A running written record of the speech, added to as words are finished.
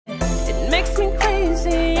makes me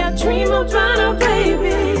crazy. I dream about our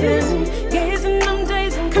babies, gazing them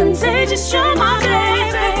days and contagious. You're my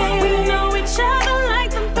baby. We know each other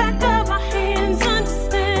like the back of our hands.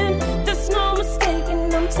 Understand, there's no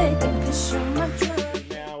mistaking. I'm taking 'cause you're my drug.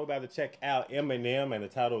 Now we're about to check out Eminem, and the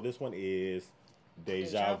title of this one is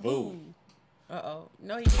Deja Vu. Uh-oh.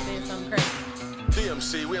 No, he's saying something crazy.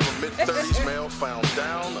 DMC, we have a mid-30s male found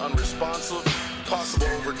down, unresponsive, possible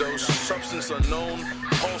overdose, substance unknown,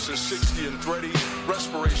 pulse is 60 and thready,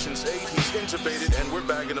 respiration's 8, he's intubated, and we're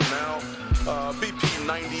bagging him now. BP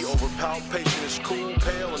 90 over palp, patient is cool,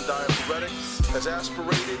 pale, and diaphoretic, has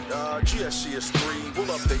aspirated, GSC is 3,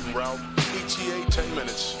 we'll update en route, ETA 10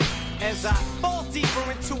 minutes. As I fall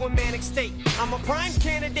deeper into a manic state, I'm a prime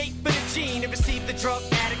candidate for the gene to receive the drug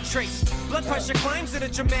addict trait. Blood pressure climbs at a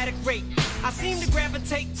dramatic rate. I seem to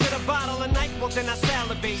gravitate to the bottle of NyQuil, then I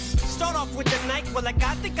salivate. Start off with the NyQuil, like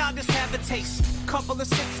I think I'll just have a taste. Couple of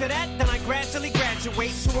sips of that, then I gradually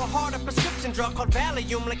graduate to a harder prescription drug called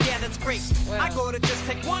Valium, like yeah, that's great. Wow. I go to just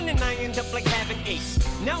take one and I end up like having 8.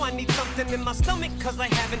 Now I need something in my stomach cause I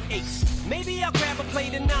haven't ate. Maybe I'll grab a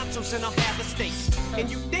plate of nachos and I'll have a steak. And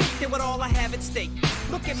you think that with all I have at stake,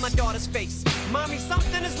 look at my daughter's face. Mommy,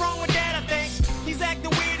 something is wrong with Dad, I think. He's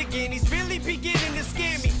acting weird again, he's really beginning to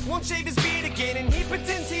scare me. Won't shave his beard again, and he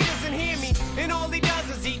pretends he doesn't hear me. And all he does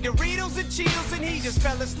is eat Doritos and Cheetos, and he just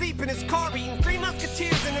fell asleep in his car eating 3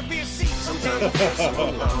 Musketeers in the rear seat. Sometimes I feel so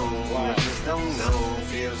alone, I just don't know.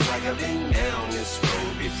 Feels like I've been down this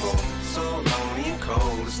road before. So lonely and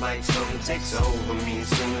cold, it's like something takes over me as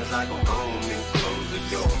soon as I go home and close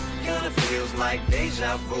the door. Kinda feels like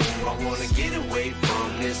deja vu. I wanna get away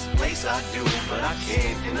from this place I do, but I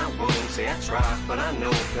can't and I won't. Say I try, but I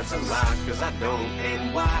know that's a lie, cause I don't.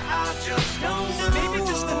 And why I just don't know. Maybe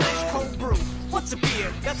just a nice cold brew. What's a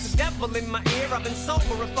beer? That's a devil in my ear. I've been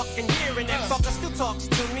sober a fucking year, and that fucker still talks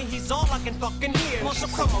to me. He's all I can fucking hear. Well, so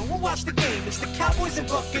come on, we'll watch the game. It's the Cowboys and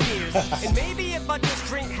Buccaneers. And maybe if I just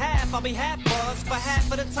drink half, I'll be half buzzed for half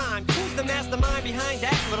of the time. Who's the mastermind behind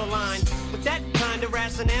that little line? With that kind of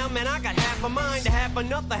rationale, man, I got half a mind to have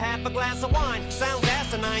another half a glass of wine. Sounds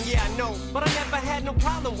asinine, yeah, I know, but I never had no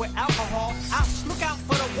problem with alcohol. Ouch, look out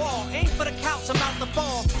for the wall, aim for the couch, I'm about to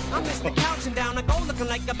fall. I miss the couch and down, I go looking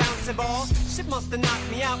like a bouncing ball. Shit must have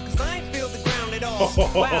knocked me out, cause I ain't feel the ground at all.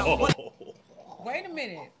 Wow, what? Wait a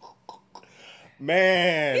minute.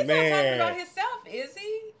 Man, He's not talking about himself, is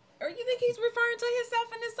he? Or you think he's referring to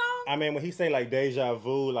himself in this song? I mean, when he say like deja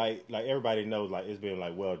vu, like everybody knows, like it's been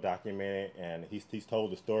like well documented, and he's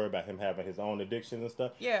told the story about him having his own addictions and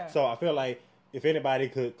stuff. Yeah. So I feel like if anybody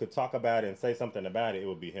could talk about it and say something about it, it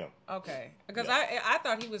would be him. Okay, because I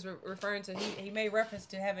thought he was referring to he made reference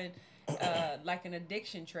to having like an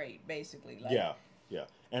addiction trait, basically. Like, yeah,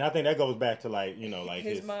 and I think that goes back to like like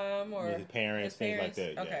his mom or his parents, things like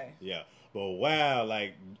that. Okay, yeah. But wow,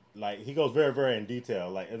 like he goes very, very in detail.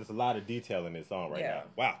 Like there's a lot of detail in this song right now.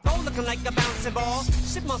 Wow. Oh, looking like a bouncing ball.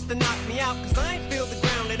 Shit must have knocked me out, cause I ain't feel the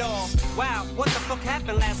ground at all. Wow, what the fuck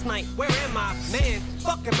happened last night? Where am I? Man,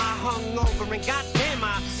 fuck am I hungover and goddamn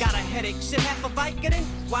I got a headache. Shit half a Vicodin?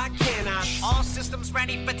 Why can't I? All systems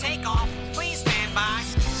ready for takeoff. Please stand by.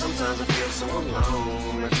 Sometimes I feel so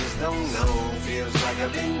alone, I just don't know. Feels like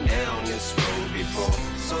I've been down this road before.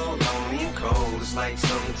 So lonely and cold, it's like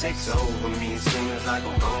something takes over me as soon as I go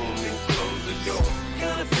home and close the door.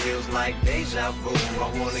 Kinda feels like deja vu.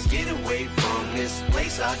 I wanna get away from this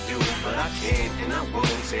place I do, but I can't and I won't.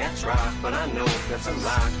 Say I try, but I know that's a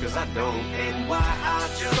lie, cause I don't. And why I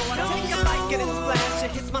just so I take a bite and splash,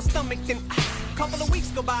 it hits my stomach, then couple of weeks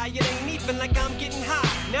go by, it ain't even like I'm getting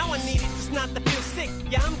high. Now I need it just not to feel sick.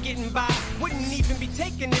 Yeah, I'm getting by. Wouldn't even be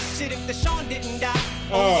taking this shit if Deshaun didn't die.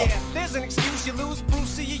 Oh yeah, there's an excuse. You lose, proof,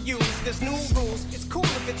 so you use. There's new rules. It's cool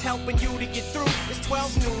if it's helping you to get through. It's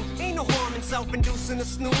 12 noon. Ain't no harm in self-inducing a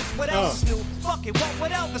snooze. What else is new? Fuck it, what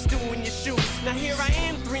would Elvis do in your shoes? Now here I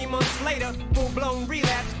am 3 months later, full-blown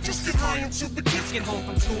relapse. Just get high until the kids get home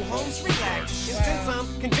from school. Home's relax. And since I'm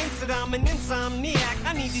convinced that I'm an insomniac,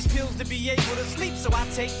 I need these pills to be able to sleep, so I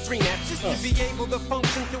take 3 naps just to be able to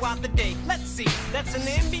function throughout the day. Let's see, that's an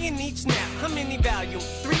Ambien each nap. How many value?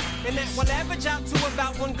 3, and that will average out to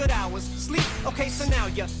about 1 good hour's sleep. Okay, so now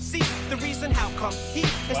you see the reason how come he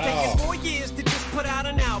has taken 4 years to just put out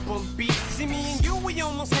an album. Beat, see me and you, we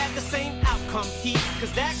almost had the same outcome. He,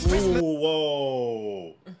 cause that Christmas. Ooh,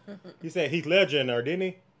 whoa. He said Heath Ledger in there, didn't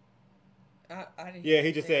he? I didn't. Yeah,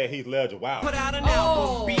 he just said Heath Ledger. Wow. Put out an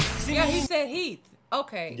album. Beat, see yeah, me. he said Heath.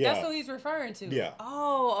 Okay, Yeah. that's who he's referring to. Yeah.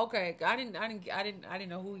 Oh, okay. I didn't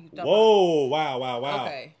know who you thought. Whoa! Wow! Wow! Wow!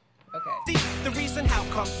 Okay. Okay. The reason how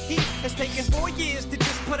come he has taken 4 years to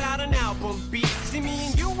just put out an album. Beat. See, me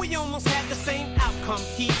and you, we almost had the same outcome.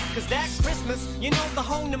 Cause that Christmas, you know the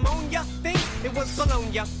whole pneumonia thing? It was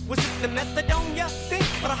Bologna. Was it the methadone you think?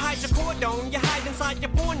 But I hide your cordon, you hide inside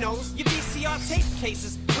your pornos, your VCR tape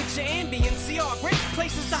cases with your ambient CR. Great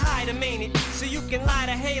places to hide them, ain't it? So you can lie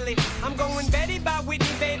to Haley. I'm going Betty by Whitney,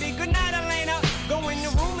 baby. Good night, Elena. Go in the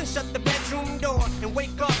room and shut the bedroom door and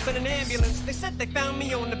wake up in an ambulance. They said they found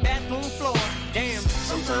me on the bathroom floor. Damn.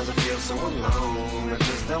 Sometimes I feel so alone, I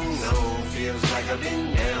just don't know. Feels like I've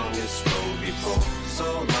been down this road before. So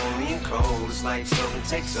lonely and cold, it's like something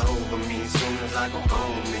takes over me as soon as I go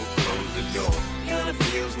home and close the door. Kinda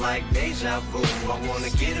feels like deja vu. I wanna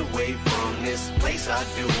get away from this place I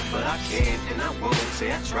do, but I can't and I won't.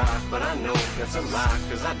 Say I try, but I know that's a lie,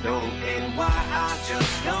 cause I don't. And why I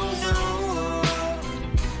just don't know.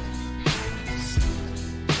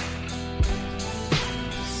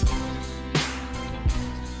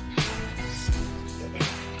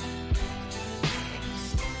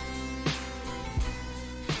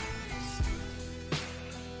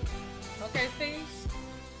 Okay, see?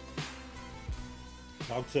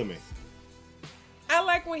 Talk to me. I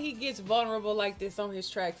like when he gets vulnerable like this on his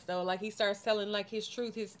tracks, though. Like, he starts telling, like, his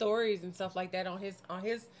truth, his stories and stuff like that on his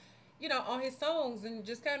you know, on his songs, and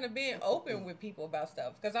just kind of being open with people about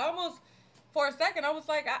stuff. Because I almost, for a second, I was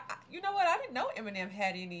like, you know what? I didn't know Eminem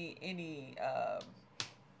had any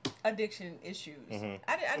addiction issues. Mm-hmm.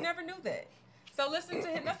 I never knew that. So listening to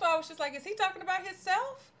him, that's why I was just like, is he talking about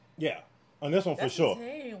himself? Yeah, on this one for That's sure.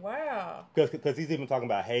 insane. Wow. Because he's even talking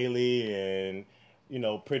about Haley and, you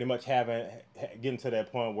know, pretty much getting to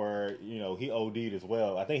that point where, you know, he OD'd as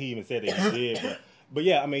well. I think he even said that he did. But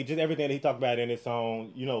yeah, I mean, just everything that he talked about in his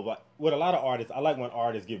song, you know, like with a lot of artists, I like when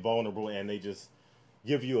artists get vulnerable and they just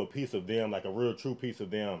give you a piece of them, like a real true piece of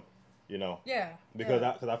them, you know. Yeah. Because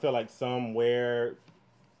I feel like somewhere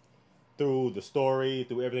through the story,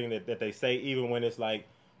 through everything that they say, even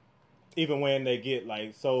when they get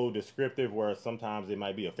like so descriptive where sometimes it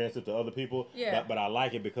might be offensive to other people. Yeah. But I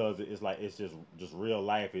like it because it's like it's just real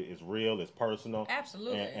life. It's real. It's personal.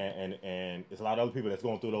 Absolutely. And it's a lot of other people that's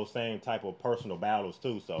going through those same type of personal battles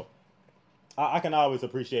too. So I can always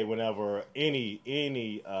appreciate whenever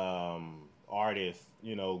any artist,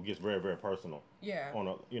 you know, gets very, very personal. Yeah. On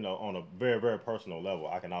a very, very personal level.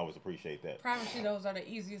 I can always appreciate that. Promise you, those are the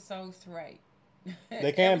easiest songs to write.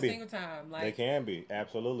 They can Every be. single time. Like, They can be,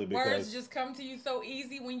 absolutely. Because words just come to you so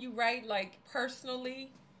easy when you write, like, personally.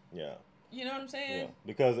 Yeah. You know what I'm saying?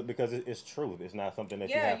 Yeah. Because it's truth. It's not something that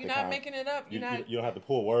you have to you're not making it up. You don't have to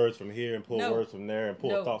pull words from here and pull No. words from there and pull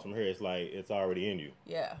No. thoughts from here. It's like it's already in you.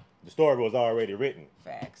 Yeah. The story was already written.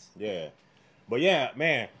 Facts. Yeah. But yeah,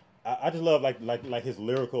 man, I just love like his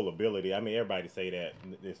lyrical ability. I mean, everybody say that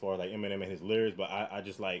as far as like Eminem and his lyrics, but I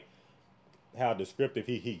just like how descriptive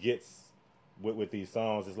he gets with these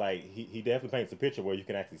songs. It's like he definitely paints a picture where you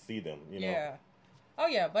can actually see them, you know. Yeah. Oh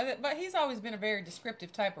yeah, but he's always been a very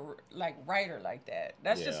descriptive type of like writer like that.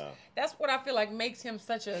 That's what I feel like makes him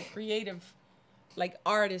such a creative like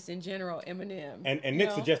artist in general, Eminem. And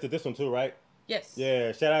Nick suggested this one too, right? Yes.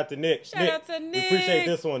 Yeah, shout out to Nick. Shout out to Nick. We appreciate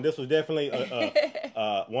this one. This was definitely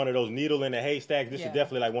one of those needle in the haystack. This is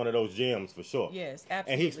definitely like one of those gems for sure. Yes,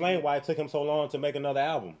 absolutely. And he explained why it took him so long to make another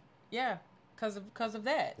album. Yeah, because of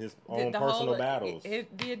that. His own personal battles.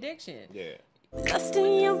 The addiction. Yeah. Lust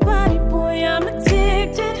in your body, boy, I'm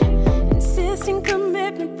addicted. Insisting, come